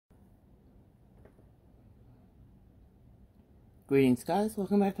Greetings guys,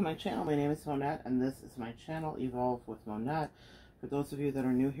 welcome back to my channel. My name is Monette and this is my channel, Evolve with Monette. For those of you that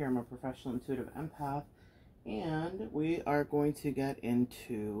are new here, I'm a professional intuitive empath and we are going to get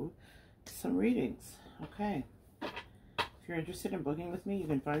into some readings. Okay, if you're interested in booking with me, you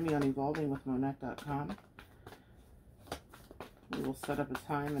can find me on evolvingwithmonette.com. We will set up a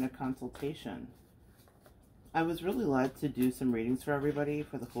time and a consultation. I was really led to do some readings for everybody,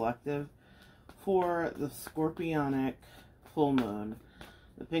 for the collective, for the Scorpionic full moon,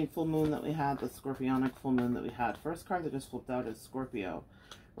 the pink full moon that we had, the Scorpionic full moon that we had. First card that just flipped out is Scorpio,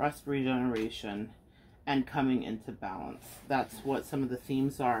 rest, regeneration, and coming into balance. That's what some of the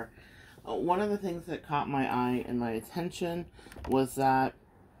themes are. One of the things that caught my eye and my attention was that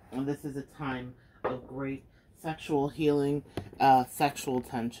this is a time of great sexual healing, sexual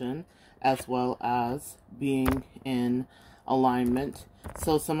tension, as well as being in alignment.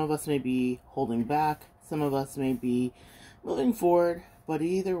 So some of us may be holding back, some of us may be moving forward, but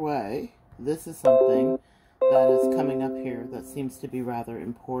either way, this is something that is coming up here that seems to be rather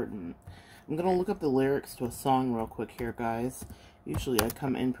important. I'm going to look up the lyrics to a song real quick here, guys. Usually I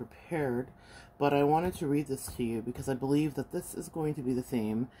come in prepared, but I wanted to read this to you because I believe that this is going to be the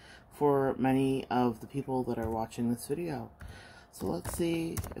theme for many of the people that are watching this video. So let's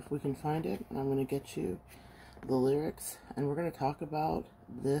see if we can find it. I'm going to get you the lyrics, and we're going to talk about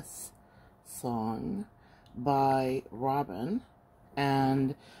this song by Robin,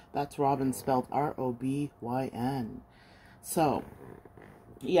 and that's Robin spelled R-O-B-Y-N. So,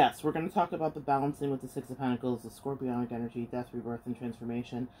 yes, we're going to talk about the balancing with the Six of Pentacles, the Scorpionic energy, death, rebirth, and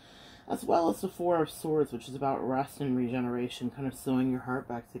transformation, as well as the Four of Swords, which is about rest and regeneration, kind of sewing your heart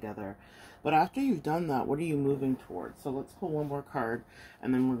back together. But after you've done that, what are you moving towards? So let's pull one more card,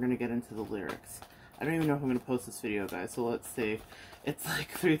 and then we're going to get into the lyrics. I don't even know if I'm going to post this video, guys, so let's see. It's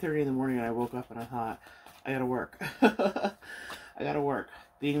like 3:30 in the morning, and I woke up and I thought, I gotta work. I gotta work.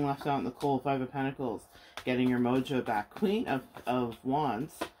 Being left out in the cold, Five of Pentacles, getting your mojo back. Queen of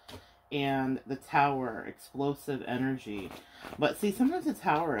Wands, and the Tower, explosive energy. But see, sometimes the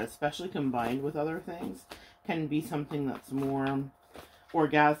Tower, especially combined with other things, can be something that's more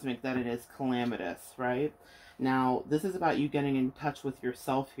orgasmic than it is calamitous, right? Now, this is about you getting in touch with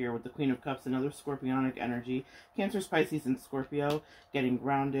yourself here with the Queen of Cups, another Scorpionic energy. Cancer, Pisces, and Scorpio, getting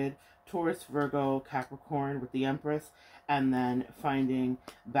grounded. Taurus, Virgo, Capricorn with the Empress, and then finding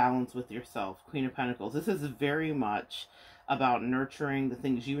balance with yourself. Queen of Pentacles. This is very much about nurturing the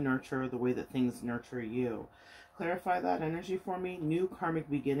things you nurture, the way that things nurture you. Clarify that energy for me. New karmic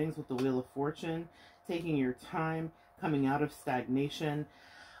beginnings with the Wheel of Fortune. Taking your time, coming out of stagnation.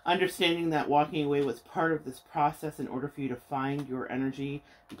 Understanding that walking away was part of this process in order for you to find your energy,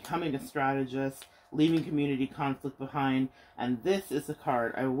 becoming a strategist, leaving community conflict behind. And this is a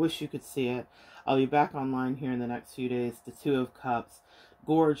card, I wish you could see it. I'll be back online here in the next few days. The Two of Cups,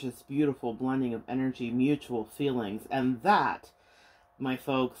 gorgeous, beautiful blending of energy, mutual feelings. And that, my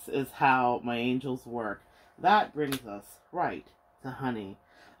folks, is how my angels work. That brings us right to honey.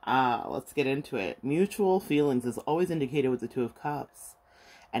 Let's get into it. Mutual feelings is always indicated with the Two of Cups.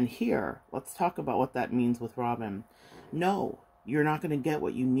 And here, let's talk about what that means with Robin. No, you're not going to get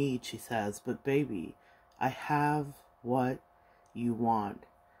what you need, she says, but baby, I have what you want.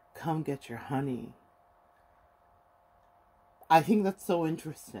 Come get your honey. I think that's so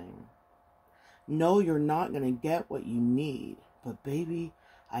interesting. No, you're not going to get what you need, but baby,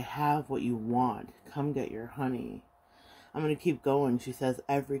 I have what you want. Come get your honey. I'm going to keep going. She says,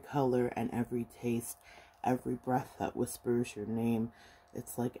 every color and every taste, every breath that whispers your name,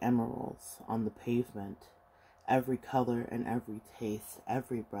 it's like emeralds on the pavement. Every color and every taste,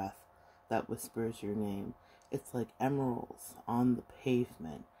 every breath that whispers your name. It's like emeralds on the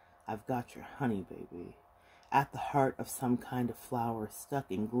pavement. I've got your honey, baby. At the heart of some kind of flower,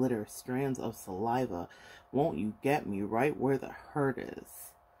 stuck in glitter, strands of saliva. Won't you get me right where the hurt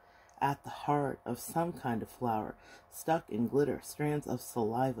is? At the heart of some kind of flower, stuck in glitter, strands of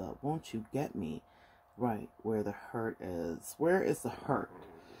saliva. Won't you get me right where the hurt is? Where is the hurt,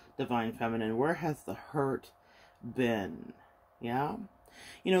 Divine Feminine? Where has the hurt been? Yeah,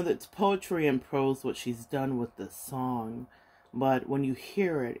 you know, that's poetry and prose what she's done with this song, but when you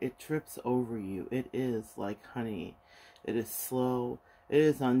hear it, it trips over you. It is like honey. It is slow, it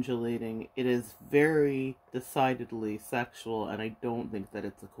is undulating, it is very decidedly sexual, and I don't think that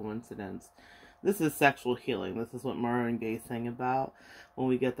it's a coincidence. This is sexual healing. This is what Marvin Gaye sang about. When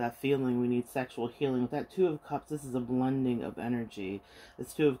we get that feeling, we need sexual healing. With that Two of Cups, this is a blending of energy.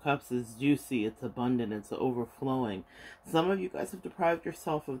 This Two of Cups is juicy, it's abundant, it's overflowing. Some of you guys have deprived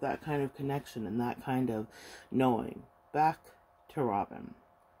yourself of that kind of connection and that kind of knowing. Back to Robin.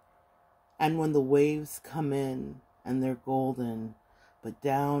 And when the waves come in, and they're golden, but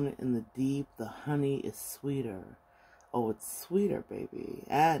down in the deep the honey is sweeter. Oh, it's sweeter, baby.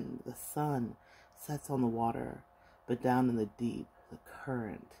 And the sun sets on the water, but down in the deep the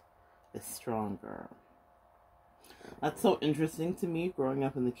current is stronger. That's so interesting to me, growing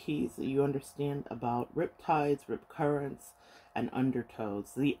up in the Keys, that you understand about rip tides, rip currents, and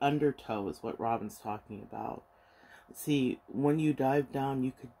undertows. The undertow is what Robin's talking about. See, when you dive down,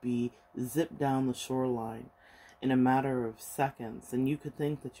 you could be zipped down the shoreline in a matter of seconds, and you could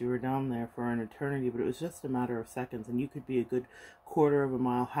think that you were down there for an eternity, but it was just a matter of seconds, and you could be a good quarter of a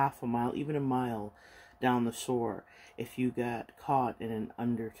mile, half a mile, even a mile down the shore if you get caught in an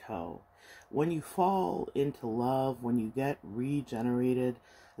undertow. When you fall into love, when you get regenerated,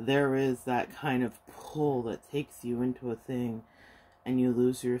 there is that kind of pull that takes you into a thing, and you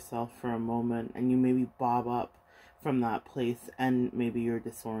lose yourself for a moment, and you maybe bob up from that place, and maybe you're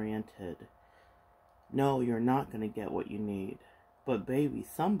disoriented. No, you're not going to get what you need. But baby,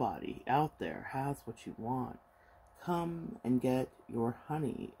 somebody out there has what you want. Come and get your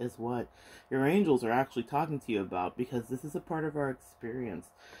honey is what your angels are actually talking to you about, because this is a part of our experience.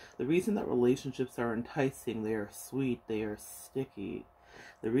 The reason that relationships are enticing, they are sweet, they are sticky.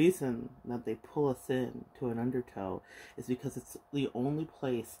 The reason that they pull us in to an undertow is because it's the only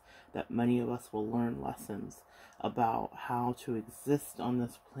place that many of us will learn lessons about how to exist on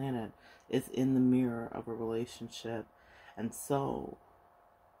this planet is in the mirror of a relationship. And so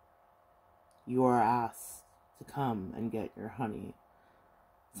you are asked to come and get your honey.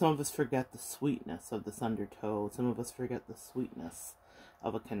 Some of us forget the sweetness of this undertow. Some of us forget the sweetness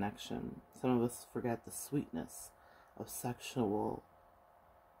of a connection. Some of us forget the sweetness of sexual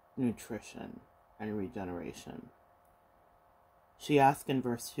nutrition and regeneration. She asked in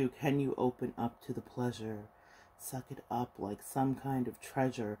verse 2, can you open up to the pleasure? Suck it up like some kind of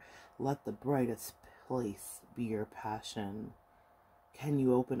treasure. Let the brightest place be your passion. Can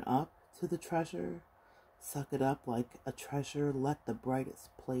you open up to the treasure? Suck it up like a treasure. Let the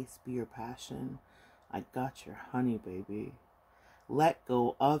brightest place be your passion. I got your honey, baby. Let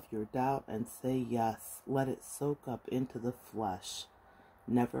go of your doubt and say yes. Let it soak up into the flesh.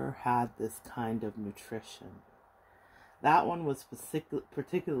 Never had this kind of nutrition. That one was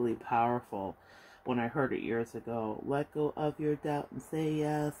particularly powerful when I heard it years ago. Let go of your doubt and say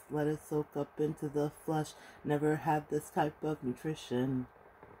yes. Let it soak up into the flesh. Never had this type of nutrition.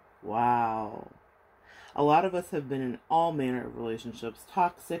 Wow. A lot of us have been in all manner of relationships.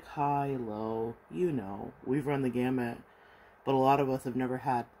 Toxic, high, low. You know, we've run the gamut. But a lot of us have never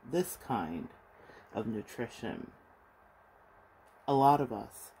had this kind of nutrition. A lot of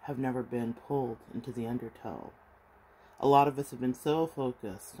us have never been pulled into the undertow. A lot of us have been so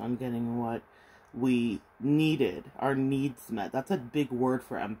focused on getting what we needed, our needs met. That's a big word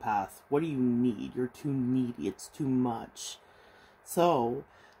for empaths. What do you need? You're too needy. It's too much. So,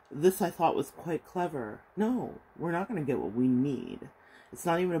 this I thought was quite clever. No, we're not going to get what we need. It's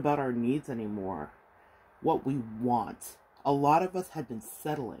not even about our needs anymore. What we want. A lot of us had been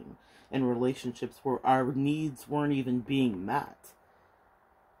settling in relationships where our needs weren't even being met,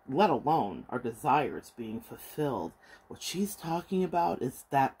 let alone our desires being fulfilled. What she's talking about is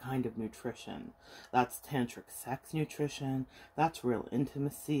that kind of nutrition. That's tantric sex nutrition. That's real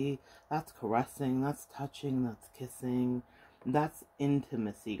intimacy. That's caressing. That's touching. That's kissing. That's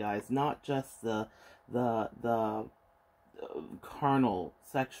intimacy, guys. Not just the carnal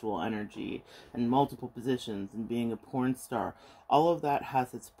sexual energy and multiple positions and being a porn star. All of that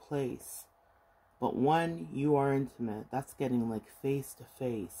has its place. But when you are intimate, that's getting like face to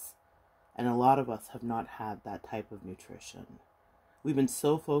face. And a lot of us have not had that type of nutrition. We've been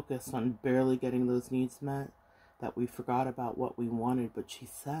so focused on barely getting those needs met that we forgot about what we wanted. But she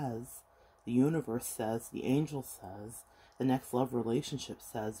says, the universe says, the angel says, the next love relationship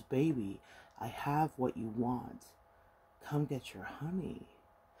says, baby, I have what you want. Come get your honey.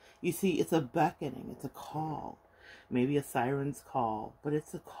 You see, it's a beckoning. It's a call. Maybe a siren's call, but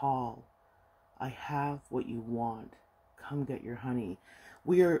it's a call. I have what you want. Come get your honey.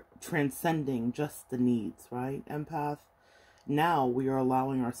 We are transcending just the needs, right, empath? Now we are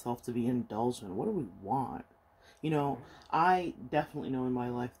allowing ourselves to be indulgent. What do we want? You know, I definitely know in my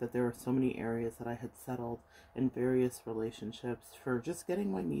life that there are so many areas that I had settled in various relationships for just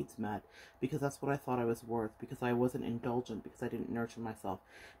getting my needs met, because that's what I thought I was worth, because I wasn't indulgent, because I didn't nurture myself,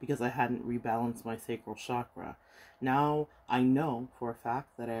 because I hadn't rebalanced my sacral chakra. Now I know for a fact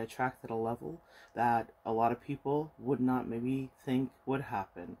that I attracted a level that a lot of people would not maybe think would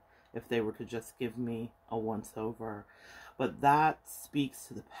happen if they were to just give me a once over. But that speaks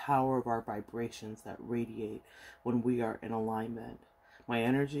to the power of our vibrations that radiate when we are in alignment. My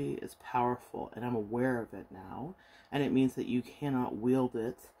energy is powerful, and I'm aware of it now. And it means that you cannot wield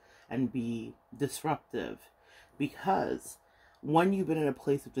it and be disruptive. Because when you've been in a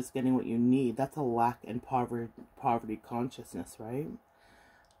place of just getting what you need, that's a lack and poverty consciousness, right?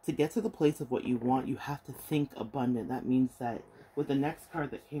 To get to the place of what you want, you have to think abundant. That means that with the next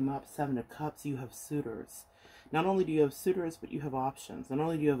card that came up, Seven of Cups, you have suitors. Not only do you have suitors, but you have options. Not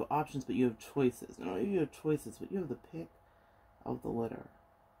only do you have options, but you have choices. Not only do you have choices, but you have the pick of the litter.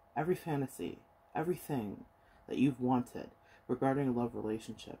 Every fantasy, everything that you've wanted regarding a love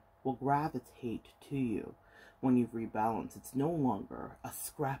relationship will gravitate to you when you've rebalanced. It's no longer a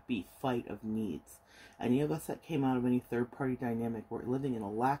scrappy fight of needs. Any of us that came out of any third-party dynamic were living in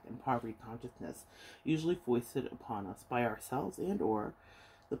a lack and poverty consciousness, usually foisted upon us by ourselves and or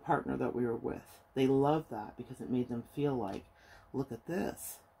the partner that we were with. They loved that because it made them feel like, look at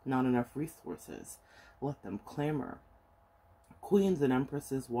this, not enough resources. Let them clamor. Queens and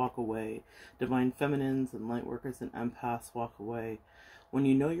empresses walk away. Divine feminines and light workers and empaths walk away. When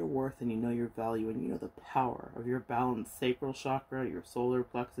you know your worth and you know your value and you know the power of your balanced sacral chakra, your solar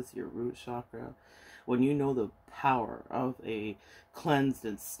plexus, your root chakra, when you know the power of a cleansed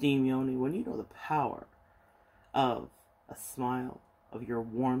and steam yoni, when you know the power of a smile, of your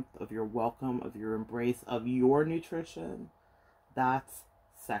warmth, of your welcome, of your embrace, of your nutrition, that's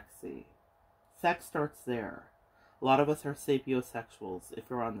sexy. Sex starts there. A lot of us are sapiosexuals if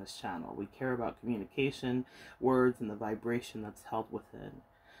you're on this channel. We care about communication, words, and the vibration that's held within.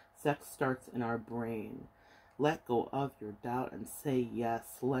 Sex starts in our brain. Let go of your doubt and say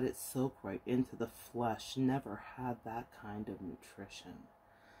yes. Let it soak right into the flesh. Never had that kind of nutrition.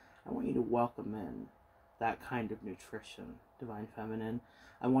 I want you to welcome in that kind of nutrition, Divine Feminine.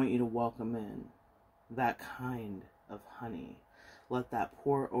 I want you to welcome in that kind of honey. Let that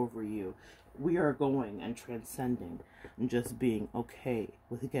pour over you. We are going and transcending and just being okay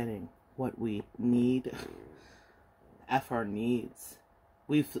with getting what we need. F our needs.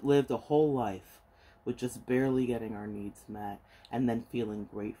 We've lived a whole life with just barely getting our needs met and then feeling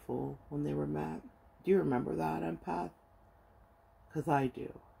grateful when they were met. Do you remember that, empath? Because I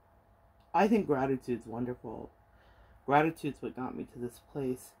do. I think gratitude's wonderful. Gratitude's what got me to this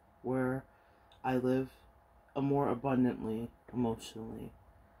place where I live a more abundantly emotionally,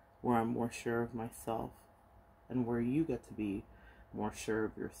 where I'm more sure of myself, and where you get to be more sure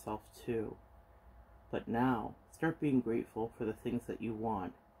of yourself too. But now, start being grateful for the things that you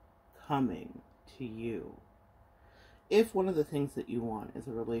want coming to you. If one of the things that you want is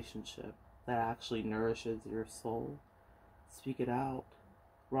a relationship that actually nourishes your soul, speak it out.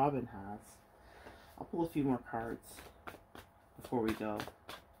 Robin has. I'll pull a few more cards before we go.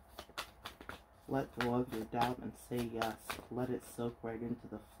 Let go of your doubt and say yes. Let it soak right into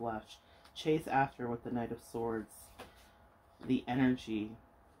the flesh. Chase after, with the Knight of Swords, the energy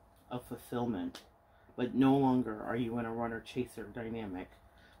of fulfillment. But no longer are you in a runner-chaser dynamic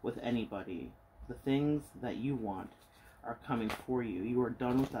with anybody. The things that you want are coming for you. You are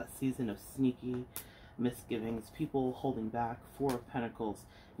done with that season of sneaky misgivings, people holding back. Four of Pentacles.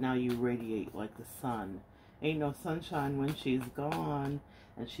 Now you radiate like the sun. Ain't no sunshine when she's gone,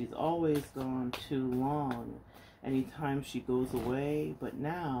 and she's always gone too long. Anytime she goes away, but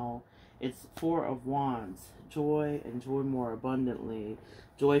now it's Four of Wands. Joy, and joy more abundantly.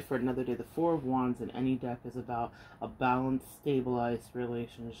 Joy for another day. The Four of Wands in any deck is about a balanced, stabilized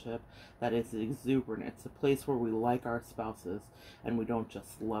relationship that is exuberant. It's a place where we like our spouses and we don't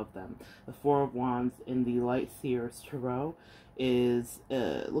just love them. The Four of Wands in the Light Seers Tarot is,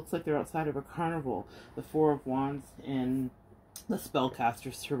 looks like they're outside of a carnival. The Four of Wands in the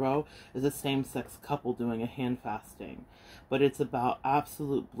Spellcaster's Tarot is a same-sex couple doing a hand fasting. But it's about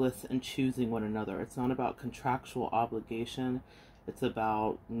absolute bliss and choosing one another. It's not about contractual obligation. It's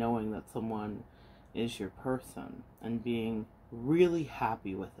about knowing that someone is your person and being really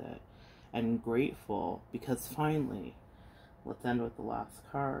happy with it and grateful, because finally, let's end with the last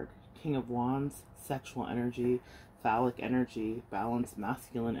card. King of Wands, sexual energy, phallic energy, balanced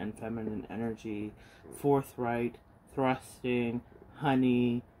masculine and feminine energy, forthright, thrusting,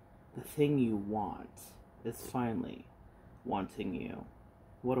 honey. The thing you want is finally wanting you.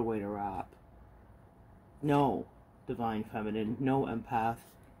 What a way to wrap. No, Divine Feminine, no, empath.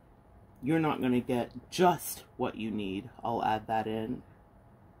 You're not going to get just what you need. I'll add that in.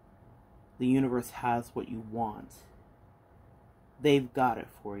 The universe has what you want. They've got it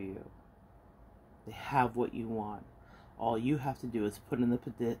for you. They have what you want. All you have to do is put in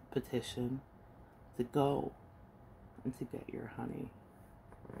the petition to go and to get your honey.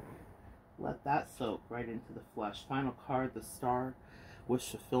 Let that soak right into the flesh. Final card, the Star. Wish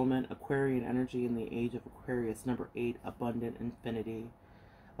fulfillment, Aquarian energy in the age of Aquarius. Number 8, abundant infinity.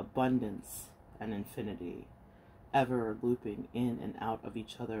 abundance and infinity, ever looping in and out of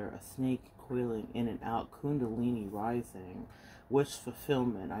each other, a snake coiling in and out, kundalini rising, wish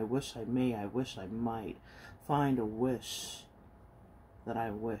fulfillment. I wish I may, I wish I might find a wish that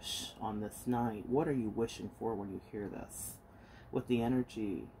I wish on this night. What are you wishing for when you hear this? With the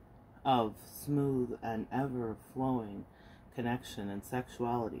energy of smooth and ever-flowing connection and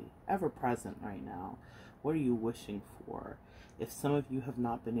sexuality, ever present right now, what are you wishing for? If some of you have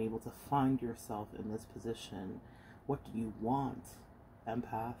not been able to find yourself in this position, what do you want,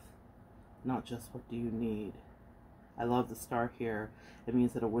 empath? Not just what do you need. I love the star here. It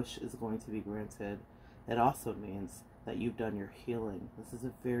means that a wish is going to be granted. It also means that you've done your healing. This is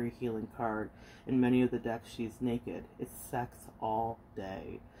a very healing card. In many of the decks, she's naked. It's sex all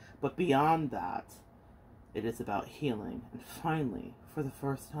day. But beyond that, it is about healing. And finally, for the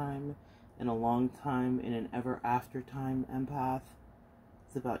first time in a long time, in an ever after time, empath,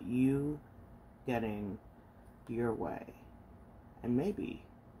 it's about you getting your way. And maybe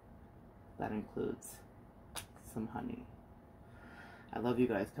that includes some honey. I love you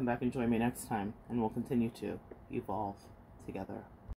guys. Come back and join me next time, and we'll continue to evolve together.